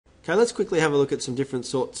Okay, let's quickly have a look at some different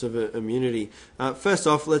sorts of immunity. First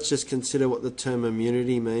off, let's just consider what the term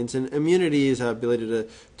immunity means. And immunity is our ability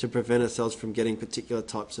to prevent ourselves from getting particular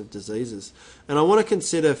types of diseases. And I want to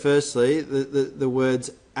consider firstly the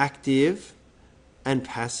words active and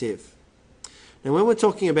passive. Now, when we're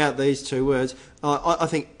talking about these two words, I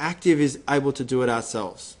think active is able to do it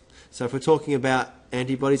ourselves. So if we're talking about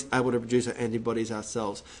antibodies, able to produce our antibodies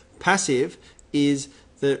ourselves. Passive is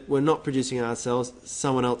that we're not producing it ourselves,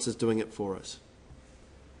 someone else is doing it for us.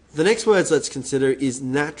 The next words let's consider is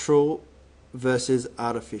natural versus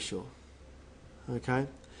artificial. Okay?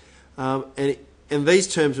 And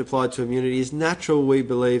these terms apply to immunity. Is natural, we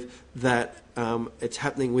believe that it's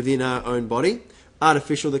happening within our own body.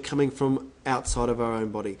 Artificial, they're coming from outside of our own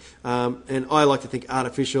body. And I like to think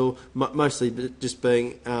artificial, mostly just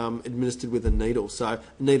being administered with a needle. So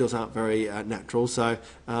needles aren't very natural. So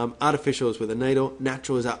artificial is with a needle,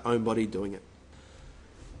 natural is our own body doing it.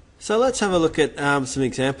 So let's have a look at some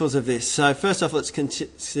examples of this. So first off, let's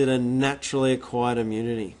consider naturally acquired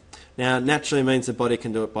immunity. Now, naturally means the body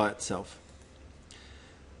can do it by itself.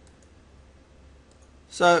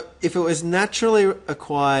 So if it was naturally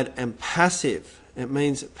acquired and passive, it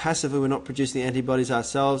means passively we're not producing the antibodies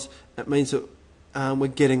ourselves. It means that we're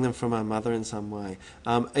getting them from our mother in some way,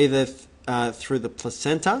 either through the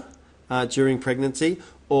placenta during pregnancy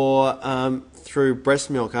or through breast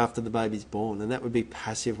milk after the baby's born. And that would be a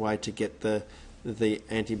passive way to get the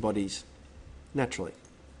antibodies naturally.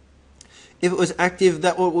 If it was active,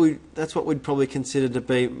 that's what we'd probably consider to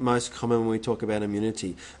be most common when we talk about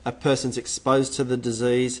immunity. A person's exposed to the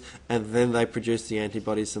disease and then they produce the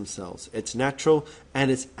antibodies themselves. It's natural and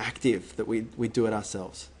it's active that we do it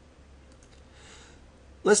ourselves.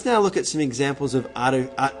 Let's now look at some examples of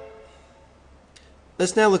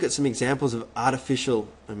artificial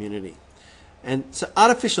immunity. And so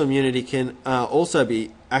artificial immunity can also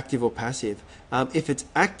be active or passive. If it's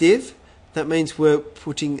active, that means we're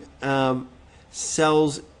putting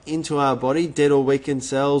cells into our body, dead or weakened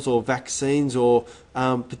cells or vaccines or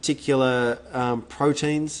particular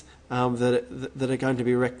proteins that are going to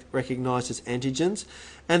be recognised as antigens.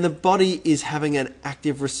 And the body is having an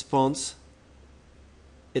active response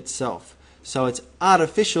itself. So it's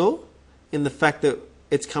artificial in the fact that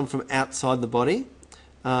it's come from outside the body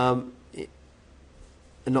and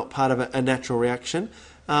not part of a natural reaction.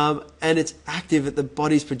 And it's active that the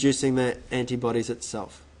body's producing the antibodies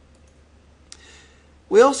itself.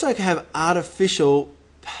 We also have artificial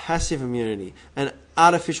passive immunity. And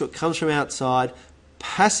artificial comes from outside.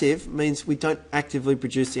 Passive means we don't actively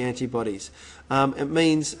produce the antibodies. It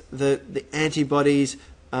means that the antibodies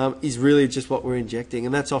is really just what we're injecting,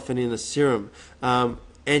 and that's often in a serum.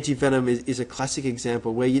 Antivenom is a classic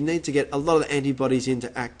example where you need to get a lot of the antibodies in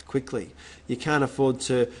to act quickly. You can't afford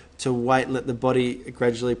to wait and let the body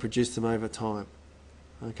gradually produce them over time.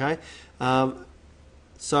 Okay?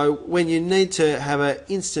 So when you need to have an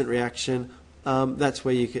instant reaction, that's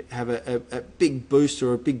where you could have a big boost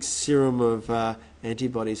or a big serum of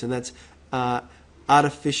antibodies, and that's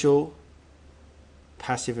artificial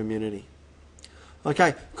passive immunity.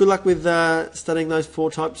 Okay, good luck with studying those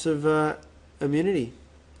 4 types of immunity.